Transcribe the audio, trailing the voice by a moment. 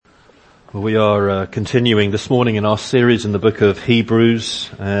Well, we are continuing this morning in our series in the book of Hebrews,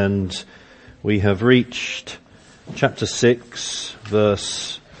 and we have reached chapter 6,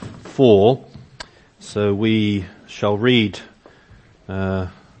 verse 4. So we shall read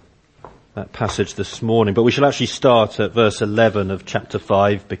that passage this morning, but we shall actually start at verse 11 of chapter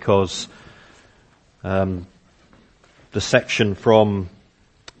 5 because the section from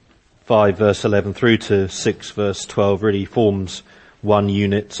 5 verse 11 through to 6 verse 12 really forms one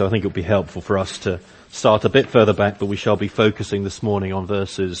unit, so I think it would be helpful for us to start a bit further back, but we shall be focusing this morning on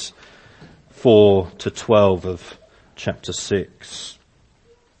verses 4 to 12 of chapter 6.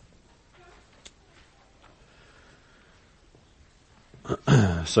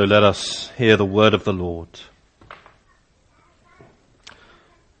 So let us hear the word of the Lord.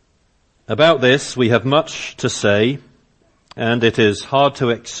 About this we have much to say, and it is hard to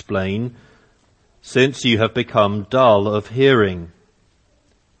explain, since you have become dull of hearing.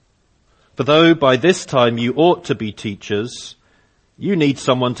 For though by this time you ought to be teachers, you need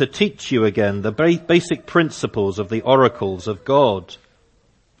someone to teach you again the basic principles of the oracles of God.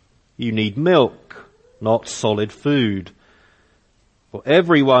 You need milk, not solid food. For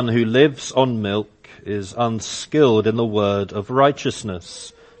everyone who lives on milk is unskilled in the word of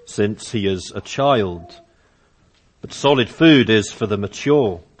righteousness, since he is a child. But solid food is for the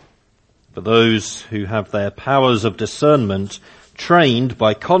mature, for those who have their powers of discernment trained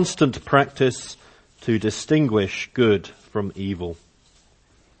by constant practice to distinguish good from evil.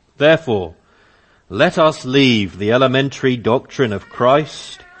 Therefore, let us leave the elementary doctrine of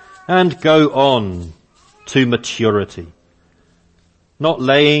Christ and go on to maturity, not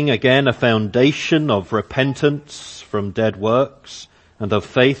laying again a foundation of repentance from dead works and of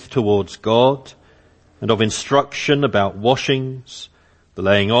faith towards God and of instruction about washings, the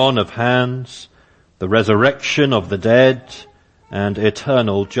laying on of hands, the resurrection of the dead, and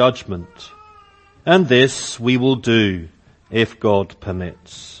eternal judgment. And this we will do if God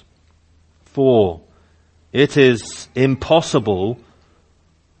permits. For it is impossible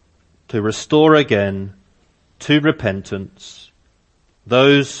to restore again to repentance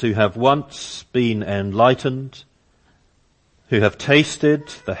those who have once been enlightened, who have tasted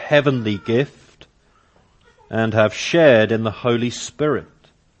the heavenly gift, and have shared in the Holy Spirit,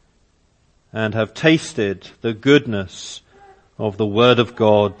 and have tasted the goodness of the Word of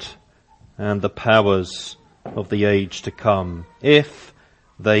God and the powers of the age to come, if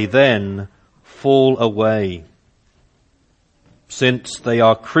they then fall away, since they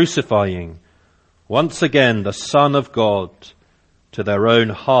are crucifying once again the Son of God to their own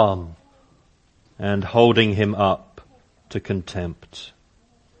harm and holding him up to contempt.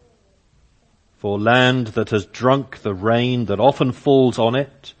 For land that has drunk the rain that often falls on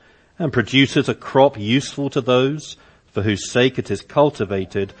it and produces a crop useful to those for whose sake it is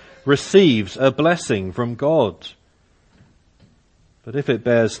cultivated, receives a blessing from God. But if it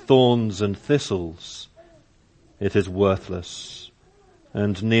bears thorns and thistles, it is worthless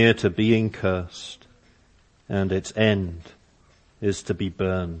and near to being cursed, and its end is to be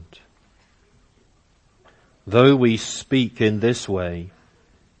burned. Though we speak in this way,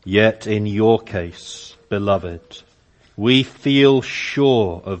 yet in your case, beloved, we feel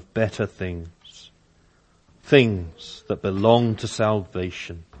sure of better things that belong to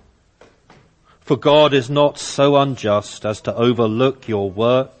salvation. For God is not so unjust as to overlook your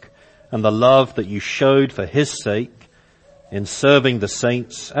work and the love that you showed for his sake in serving the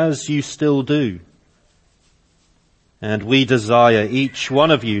saints as you still do. And we desire each one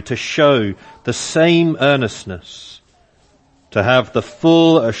of you to show the same earnestness, to have the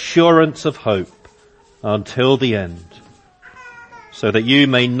full assurance of hope until the end, so that you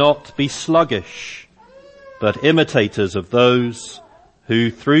may not be sluggish, but imitators of those who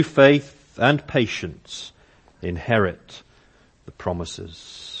through faith and patience inherit the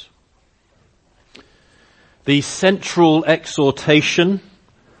promises. The central exhortation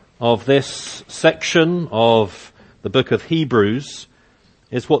of this section of the book of Hebrews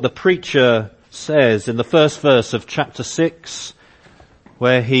is what the preacher says in the first verse of chapter 6,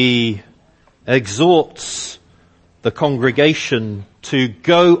 where he exhorts the congregation to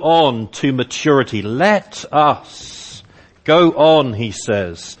go on to maturity. Let us go on, he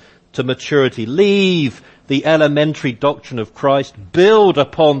says, to maturity. Leave the elementary doctrine of Christ, build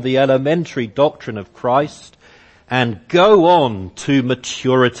upon the elementary doctrine of Christ, and go on to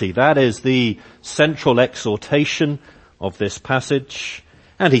maturity. That is the central exhortation of this passage.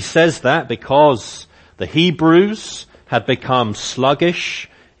 And he says that because the Hebrews had become sluggish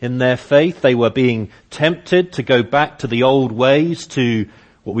in their faith. They were being tempted to go back to the old ways, to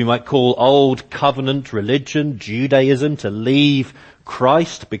what we might call old covenant religion, Judaism, to leave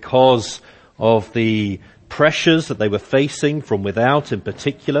Christ because of the pressures that they were facing from without in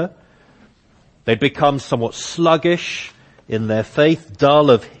particular. They'd become somewhat sluggish in their faith,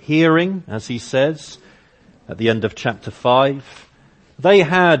 dull of hearing, as he says at the end of chapter 5. They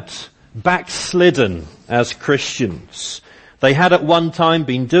had backslidden as Christians. They had at one time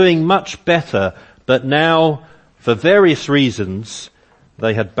been doing much better, but now, for various reasons,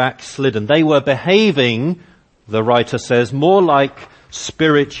 they had backslidden. They were behaving, the writer says, more like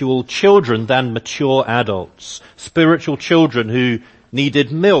spiritual children than mature adults. Spiritual children who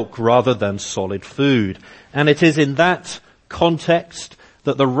needed milk rather than solid food. And it is in that context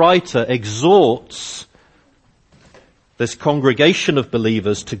that the writer exhorts this congregation of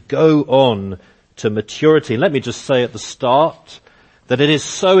believers to go on to maturity. Let me just say at the start that it is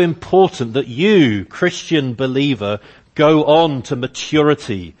so important that you, Christian believer, go on to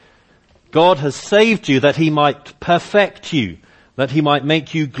maturity. God has saved you that he might perfect you, that he might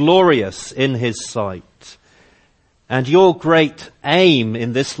make you glorious in his sight. And your great aim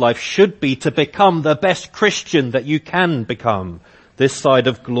in this life should be to become the best Christian that you can become this side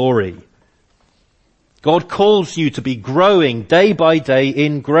of glory. God calls you to be growing day by day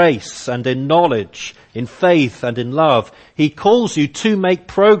in grace and in knowledge, in faith and in love. He calls you to make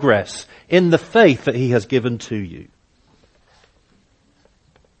progress in the faith that he has given to you.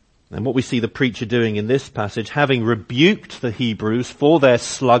 And what we see the preacher doing in this passage, having rebuked the Hebrews for their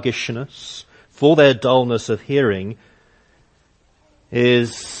sluggishness, for their dullness of hearing,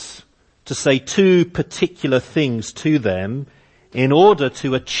 is to say two particular things to them in order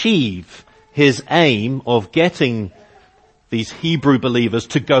to achieve his aim of getting these Hebrew believers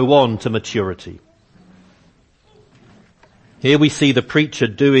to go on to maturity. Here we see the preacher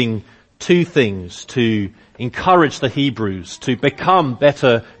doing two things to encourage the Hebrews to become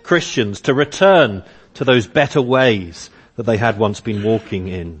better Christians, to return to those better ways that they had once been walking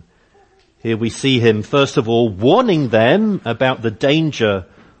in. Here we see him, first of all, warning them about the danger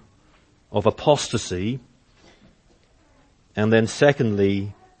of apostasy. And then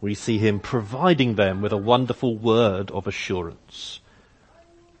secondly, we see him providing them with a wonderful word of assurance.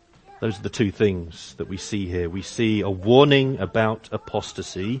 Those are the two things that we see here. We see a warning about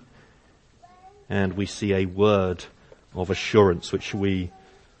apostasy, and we see a word of assurance, which we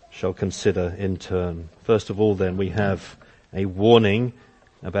shall consider in turn. First of all, then, we have a warning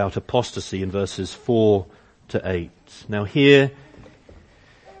about apostasy in verses 4 to 8. Now here,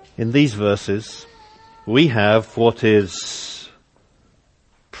 in these verses, we have what is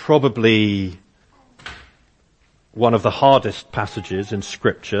probably one of the hardest passages in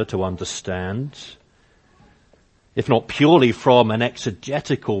Scripture to understand. If not purely from an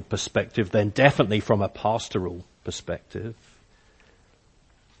exegetical perspective, then definitely from a pastoral perspective.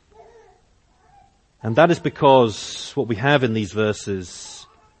 And that is because what we have in these verses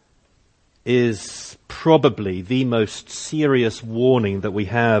is probably the most serious warning that we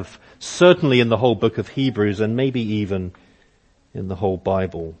have, certainly in the whole book of Hebrews and maybe even in the whole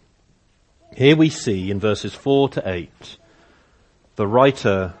Bible. Here we see in verses 4 to 8, the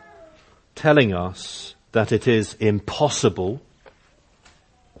writer telling us that it is impossible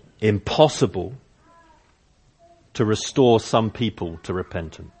to restore some people to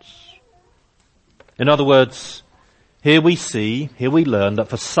repentance. In other words, here we learn that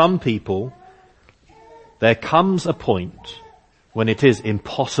for some people, there comes a point when it is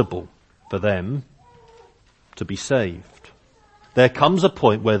impossible for them to be saved. There comes a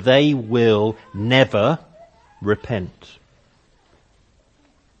point where they will never repent,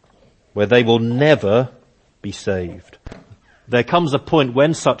 where they will never be saved. There comes a point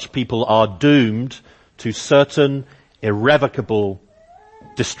when such people are doomed to certain irrevocable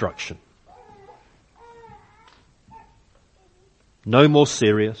destruction. No more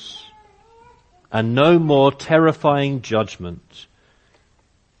serious and no more terrifying judgment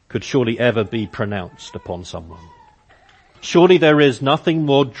could surely ever be pronounced upon someone. Surely there is nothing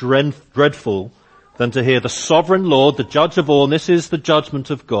more dreadful than to hear the sovereign Lord, the judge of all, and this is the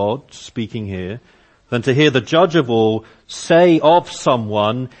judgment of God speaking here, than to hear the judge of all say of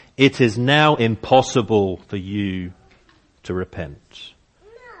someone, it is now impossible for you to repent.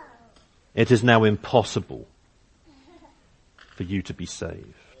 It is now impossible for you to be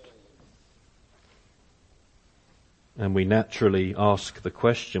saved. And we naturally ask the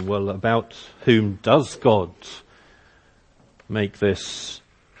question, well, about whom does God make this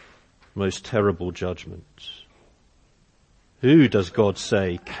most terrible judgment? Who does God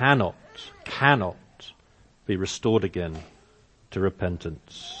say cannot be restored again to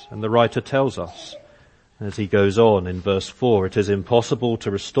repentance? And the writer tells us, as he goes on in verse 4, it is impossible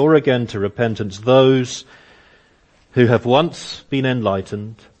to restore again to repentance those who have once been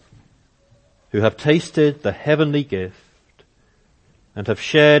enlightened, who have tasted the heavenly gift, and have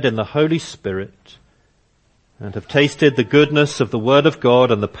shared in the Holy Spirit, and have tasted the goodness of the Word of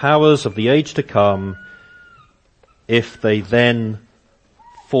God and the powers of the age to come, if they then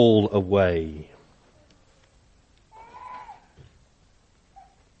fall away.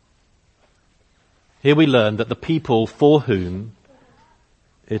 Here we learn that the people for whom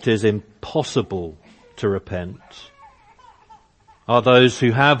it is impossible to repent are those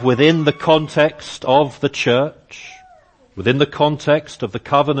who have, within the context of the church, within the context of the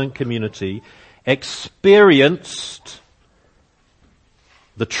covenant community, experienced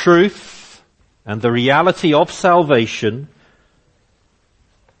the truth and the reality of salvation,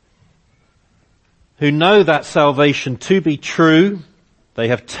 who know that salvation to be true, they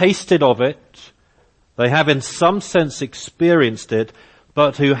have tasted of it, they have in some sense experienced it,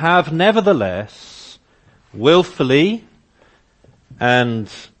 but who have nevertheless willfully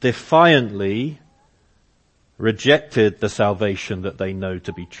and defiantly rejected the salvation that they know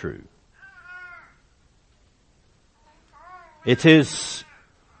to be true. It is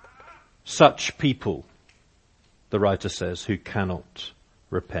such people, the writer says, who cannot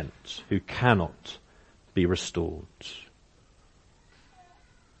repent, who cannot be restored.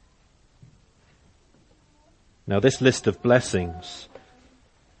 Now, this list of blessings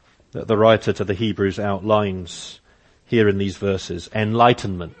that the writer to the Hebrews outlines here in these verses,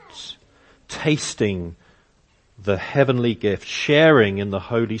 enlightenment, tasting the heavenly gift, sharing in the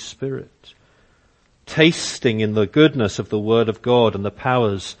Holy Spirit, tasting in the goodness of the Word of God and the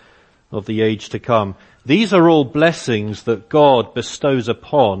powers of the age to come. These are all blessings that God bestows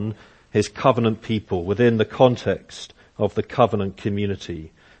upon his covenant people within the context of the covenant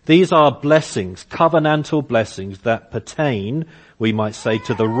community. These are blessings, covenantal blessings that pertain, we might say,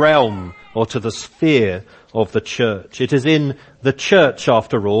 to the realm or to the sphere of the church. It is in the church,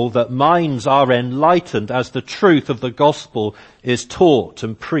 after all, that minds are enlightened as the truth of the gospel is taught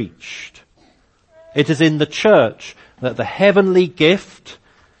and preached. It is in the church that the heavenly gift,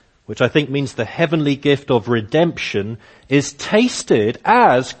 which I think means the heavenly gift of redemption, is tasted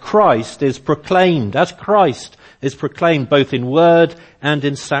as Christ is proclaimed, both in word and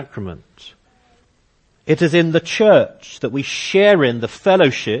in sacrament. It is in the church that we share in the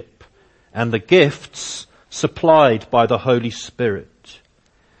fellowship and the gifts supplied by the Holy Spirit.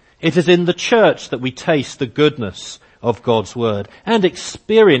 It is in the church that we taste the goodness of God's word and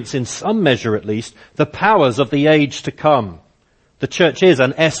experience, in some measure at least, the powers of the age to come. The church is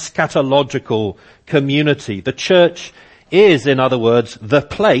an eschatological community. The church is, in other words, the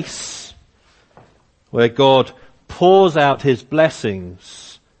place where God pours out his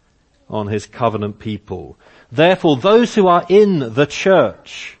blessings on his covenant people. Therefore, those who are in the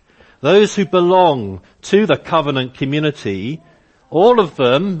church, those who belong to the covenant community, all of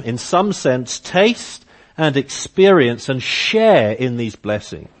them, in some sense, taste and experience and share in these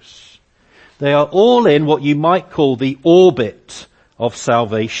blessings. They are all in what you might call the orbit of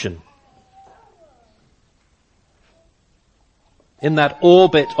salvation. In that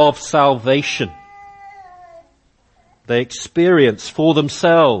orbit of salvation, they experience for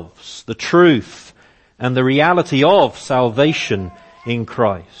themselves the truth and the reality of salvation in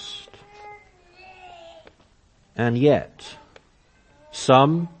Christ. And yet,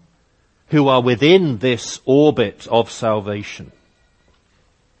 some who are within this orbit of salvation,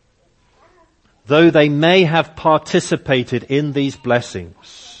 though they may have participated in these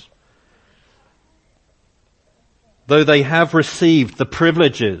blessings, though they have received the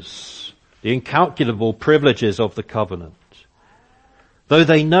privileges, the incalculable privileges of the covenant, though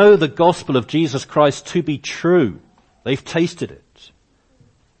they know the gospel of Jesus Christ to be true, they've tasted it,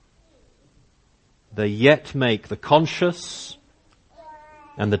 they yet make the conscious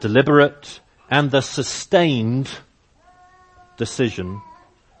and the deliberate and the sustained decision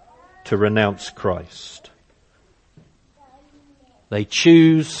to renounce Christ. They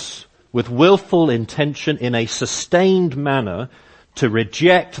choose with willful intention in a sustained manner to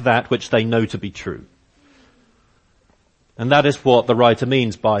reject that which they know to be true. And that is what the writer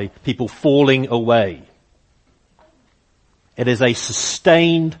means by people falling away. It is a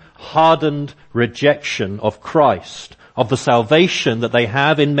sustained, hardened rejection of Christ, of the salvation that they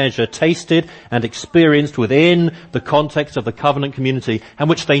have in measure tasted and experienced within the context of the covenant community, and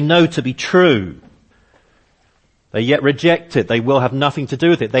which they know to be true. They yet reject it. They will have nothing to do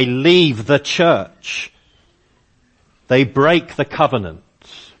with it. They leave the church. They break the covenant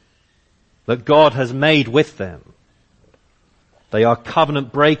that God has made with them. They are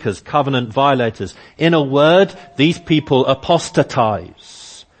covenant breakers, covenant violators. In a word, these people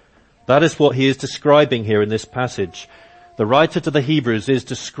apostatize. That is what he is describing here in this passage. The writer to the Hebrews is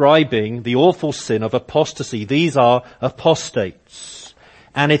describing the awful sin of apostasy. These are apostates.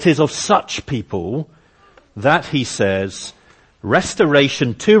 And it is of such people that he says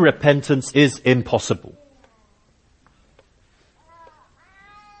restoration to repentance is impossible.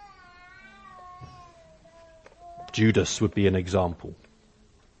 Judas would be an example.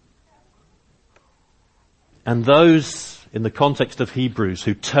 And those in the context of Hebrews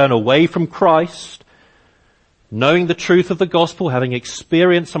who turn away from Christ, knowing the truth of the gospel, having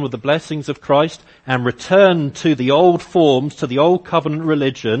experienced some of the blessings of Christ, and return to the old forms, to the old covenant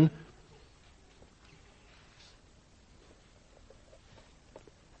religion,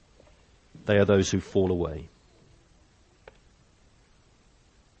 they are those who fall away.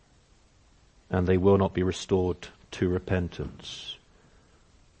 And they will not be restored to repentance.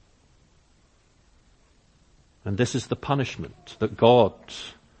 And this is the punishment that God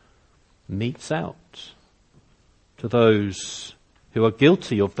metes out to those who are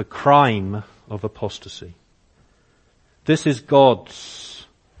guilty of the crime of apostasy. This is God's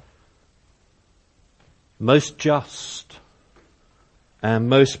most just and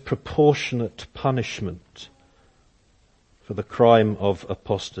most proportionate punishment for the crime of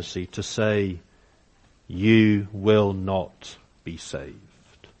apostasy, to say, you will not be saved.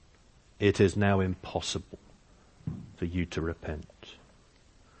 It is now impossible for you to repent.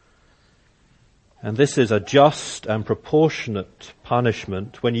 And this is a just and proportionate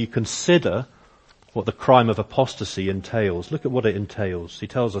punishment when you consider what the crime of apostasy entails. Look at what it entails. He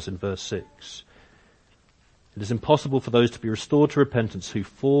tells us in verse 6. It is impossible for those to be restored to repentance who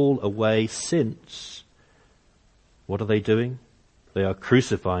fall away, since, what are they doing? They are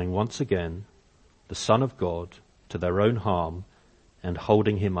crucifying once again the Son of God to their own harm and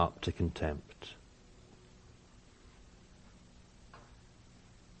holding him up to contempt.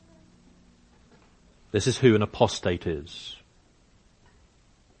 This is who an apostate is.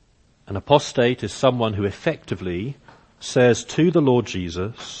 An apostate is someone who effectively says to the Lord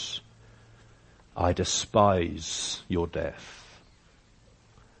Jesus, I despise your death.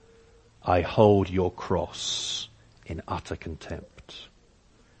 I hold your cross in utter contempt.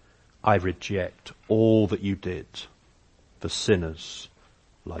 I reject all that you did for sinners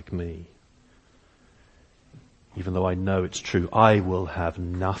like me. Even though I know it's true, I will have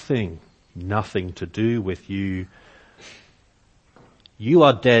nothing to do with you. You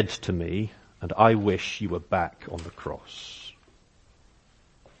are dead to me, and I wish you were back on the cross.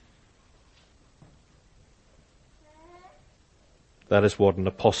 That is what an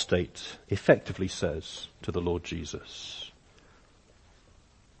apostate effectively says to the Lord Jesus.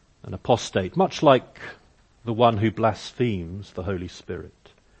 An apostate, much like the one who blasphemes the Holy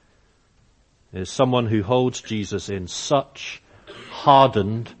Spirit, is someone who holds Jesus in such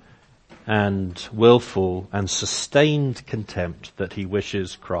hardened and willful and sustained contempt that he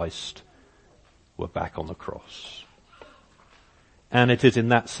wishes Christ were back on the cross. And it is in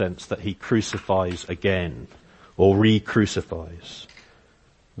that sense that he crucifies again, or re-crucifies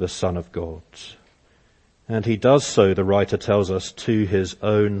the Son of God. And he does so, the writer tells us, to his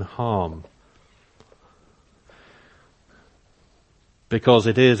own harm. Because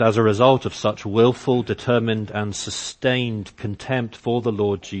it is as a result of such willful, determined and sustained contempt for the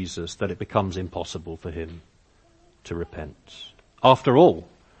Lord Jesus that it becomes impossible for him to repent. After all,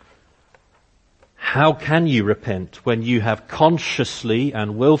 how can you repent when you have consciously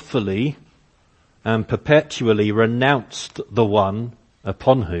and willfully and perpetually renounced the one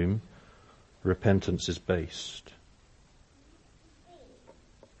upon whom repentance is based?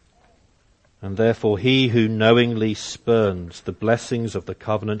 And therefore he who knowingly spurns the blessings of the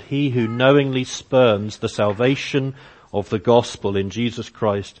covenant, he who knowingly spurns the salvation of the gospel in Jesus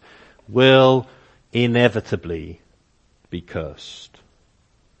Christ, will inevitably be cursed.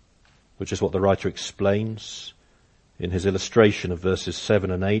 Which is what the writer explains in his illustration of verses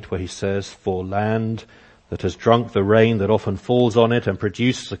 7 and 8, where he says, for land that has drunk the rain that often falls on it and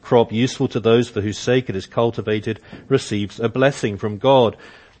produces a crop useful to those for whose sake it is cultivated, receives a blessing from God.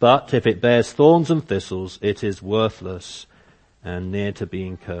 But if it bears thorns and thistles, it is worthless and near to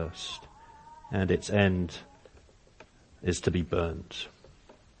being cursed, and its end is to be burnt.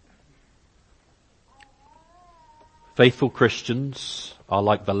 Faithful Christians are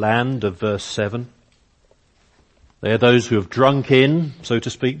like the land of verse 7. They are those who have drunk in, so to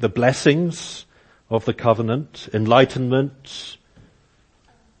speak, the blessings of the covenant, enlightenment,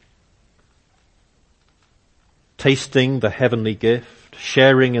 tasting the heavenly gift,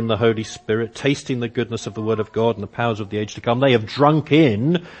 sharing in the Holy Spirit, tasting the goodness of the Word of God and the powers of the age to come. They have drunk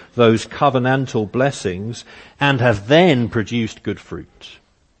in those covenantal blessings and have then produced good fruit.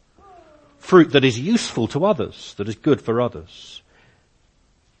 fruit that is useful to others, that is good for others.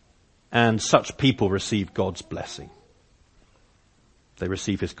 And such people receive God's blessing. They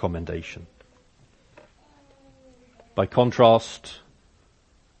receive his commendation. By contrast,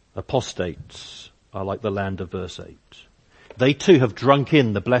 apostates are like the land of verse 8. They too have drunk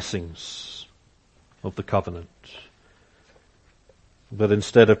in the blessings of the covenant. But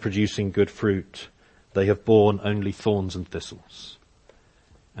instead of producing good fruit, they have borne only thorns and thistles.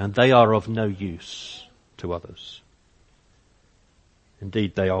 And they are of no use to others.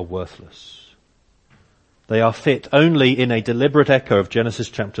 Indeed, they are worthless. They are fit only, in a deliberate echo of Genesis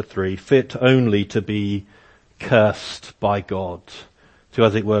chapter 3, fit only to be cursed by God, to,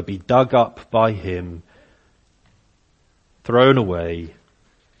 as it were, be dug up by him, thrown away,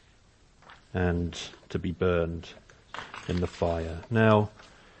 and to be burned in the fire. Now,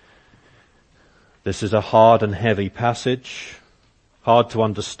 this is a hard and heavy passage, hard to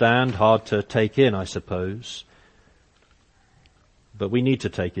understand, hard to take in, I suppose. But we need to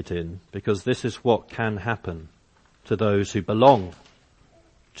take it in, because this is what can happen to those who belong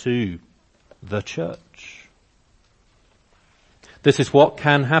to the church. This is what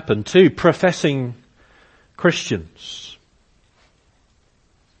can happen to professing Christians.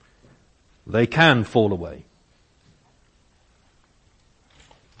 They can fall away.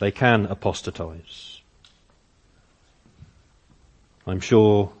 They can apostatize. I'm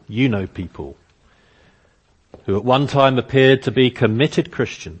sure you know people who at one time appeared to be committed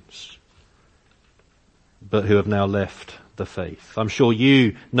Christians, but who have now left the faith. I'm sure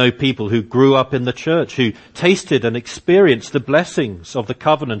you know people who grew up in the church, who tasted and experienced the blessings of the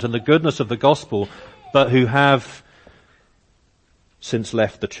covenant and the goodness of the gospel, but who have since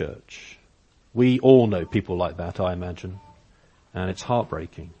left the church. We all know people like that, I imagine, and it's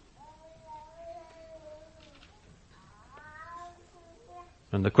heartbreaking.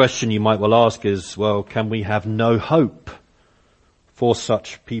 And the question you might well ask is, well, can we have no hope for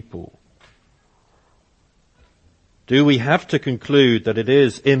such people? Do we have to conclude that it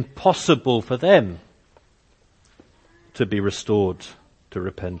is impossible for them to be restored to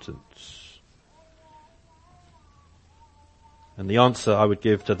repentance? And the answer I would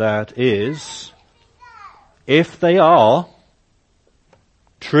give to that is, if they are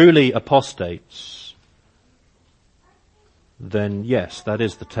truly apostates, then yes, that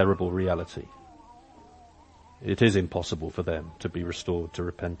is the terrible reality. It is impossible for them to be restored to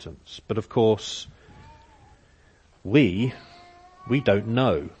repentance. But of course, we don't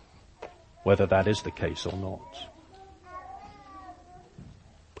know whether that is the case or not.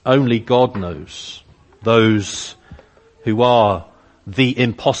 Only God knows those who are the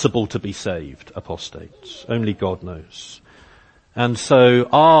impossible to be saved apostates. Only God knows. And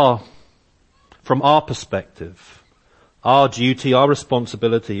so from our perspective, our duty, our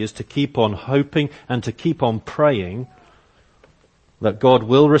responsibility is to keep on hoping and to keep on praying that God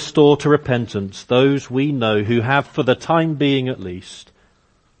will restore to repentance those we know who have, for the time being at least,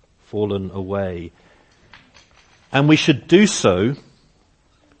 fallen away. And we should do so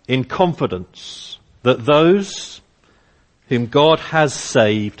in confidence that those whom God has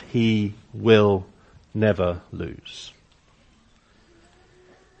saved, he will never lose.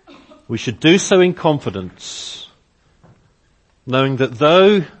 We should do so in confidence, knowing that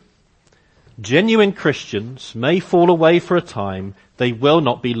though genuine Christians may fall away for a time, they will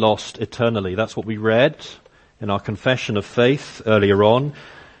not be lost eternally. That's what we read in our confession of faith earlier on.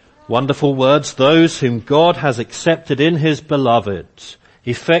 Wonderful words, those whom God has accepted in his beloved,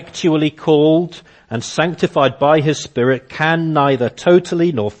 effectually called and sanctified by his Spirit, can neither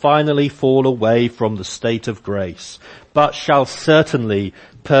totally nor finally fall away from the state of grace, but shall certainly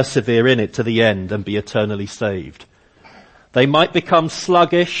persevere in it to the end and be eternally saved. They might become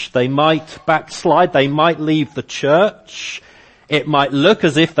sluggish, they might backslide, they might leave the church. It might look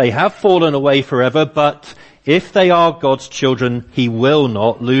as if they have fallen away forever, but if they are God's children, he will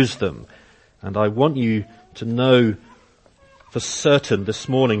not lose them. And I want you to know for certain this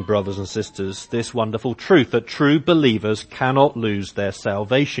morning, brothers and sisters, this wonderful truth, that true believers cannot lose their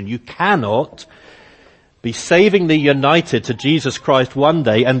salvation. You cannot be savingly united to Jesus Christ one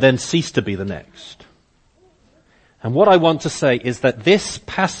day and then cease to be the next. And what I want to say is that this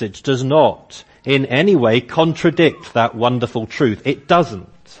passage does not in any way contradict that wonderful truth. It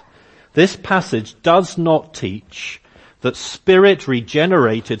doesn't. This passage does not teach that spirit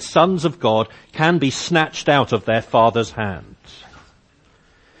regenerated sons of God can be snatched out of their Father's hand.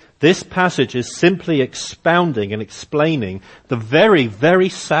 This passage is simply expounding and explaining the very, very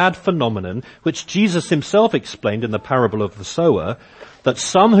sad phenomenon which Jesus himself explained in the parable of the sower, that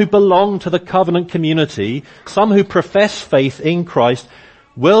some who belong to the covenant community, some who profess faith in Christ,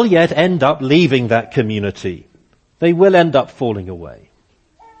 will yet end up leaving that community. They will end up falling away.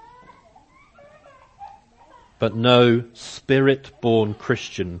 But no Spirit-born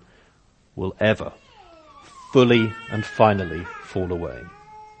Christian will ever fully and finally fall away.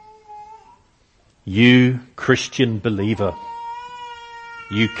 You, Christian believer,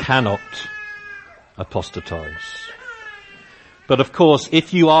 you cannot apostatize. But of course,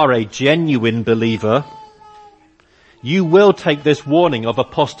 if you are a genuine believer, you will take this warning of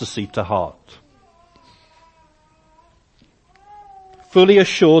apostasy to heart. Fully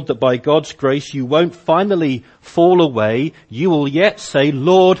assured that by God's grace you won't finally fall away, you will yet say,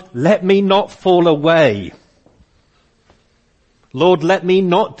 Lord, let me not fall away. Lord, let me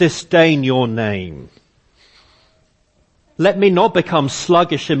not disdain your name. Let me not become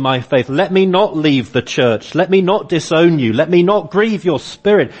sluggish in my faith. Let me not leave the church. Let me not disown you. Let me not grieve your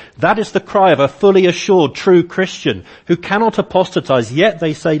Spirit. That is the cry of a fully assured true Christian who cannot apostatize, yet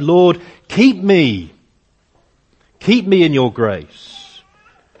they say, Lord, keep me. Keep me in your grace.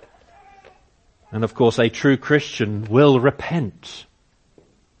 And of course, a true Christian will repent.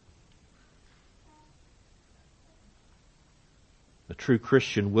 A true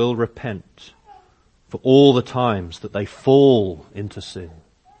Christian will repent for all the times that they fall into sin.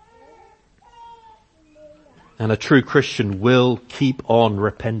 And a true Christian will keep on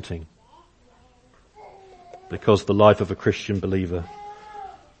repenting, because the life of a Christian believer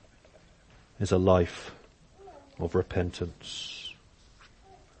is a life of repentance.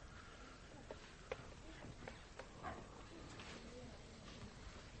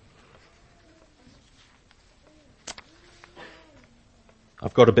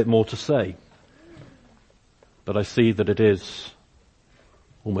 I've got a bit more to say, but I see that it is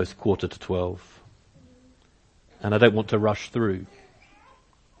almost 11:45, and I don't want to rush through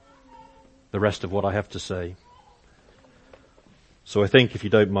the rest of what I have to say. So I think, if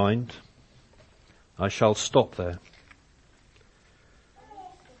you don't mind, I shall stop there.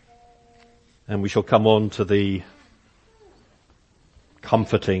 And we shall come on to the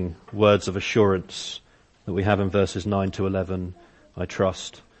comforting words of assurance that we have in verses 9 to 11, I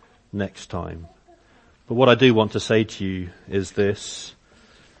trust, next time. But what I do want to say to you is this,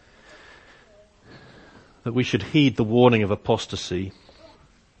 that we should heed the warning of apostasy.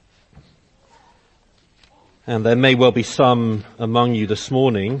 And there may well be some among you this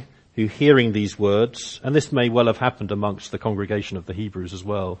morning who, hearing these words, and this may well have happened amongst the congregation of the Hebrews as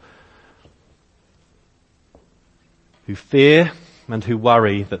well, who fear and who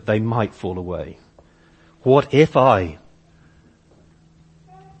worry that they might fall away. What if I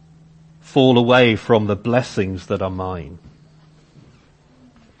fall away from the blessings that are mine?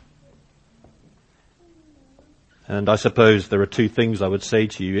 And I suppose there are two things I would say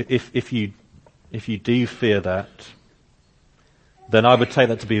to you. If you do fear that, then I would take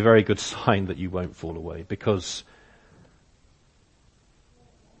that to be a very good sign that you won't fall away, because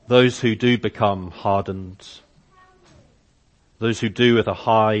those who do become hardened, those who do with a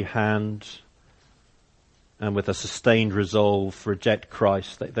high hand and with a sustained resolve reject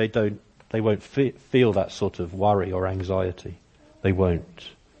Christ, they won't feel that sort of worry or anxiety. They won't.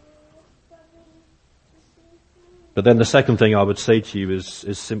 But then the second thing I would say to you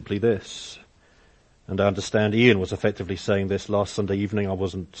is simply this. And I understand Ian was effectively saying this last Sunday evening. I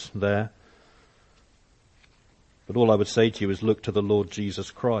wasn't there. But all I would say to you is look to the Lord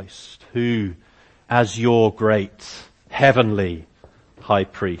Jesus Christ, who, as your great heavenly high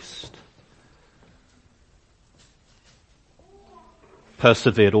priest,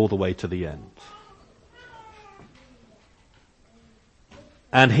 persevered all the way to the end.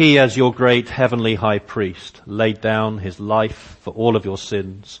 And he, as your great heavenly high priest, laid down his life for all of your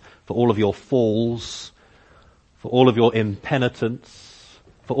sins, for all of your falls, for all of your impenitence,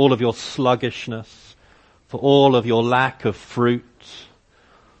 for all of your sluggishness, for all of your lack of fruit,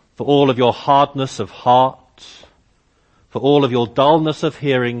 for all of your hardness of heart, for all of your dullness of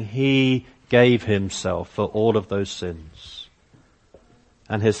hearing. He gave himself for all of those sins.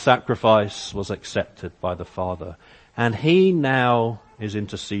 And his sacrifice was accepted by the Father. And he now is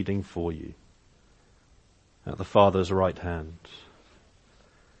interceding for you at the Father's right hand.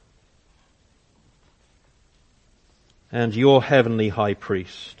 And your heavenly high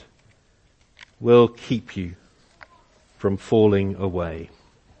priest will keep you from falling away.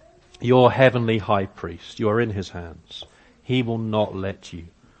 Your heavenly high priest, you are in his hands. He will not let you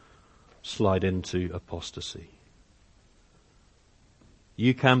slide into apostasy.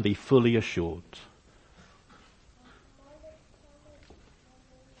 You can be fully assured.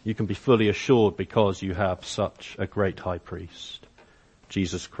 You can be fully assured because you have such a great high priest,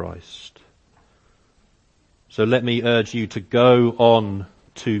 Jesus Christ. So let me urge you to go on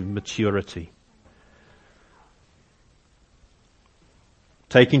to maturity.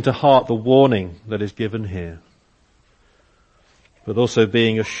 Taking to heart the warning that is given here, but also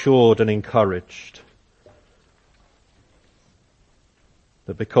being assured and encouraged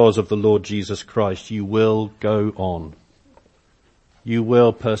that because of the Lord Jesus Christ, you will go on. You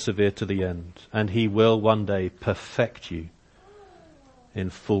will persevere to the end, and he will one day perfect you in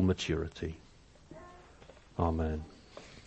full maturity. Amen.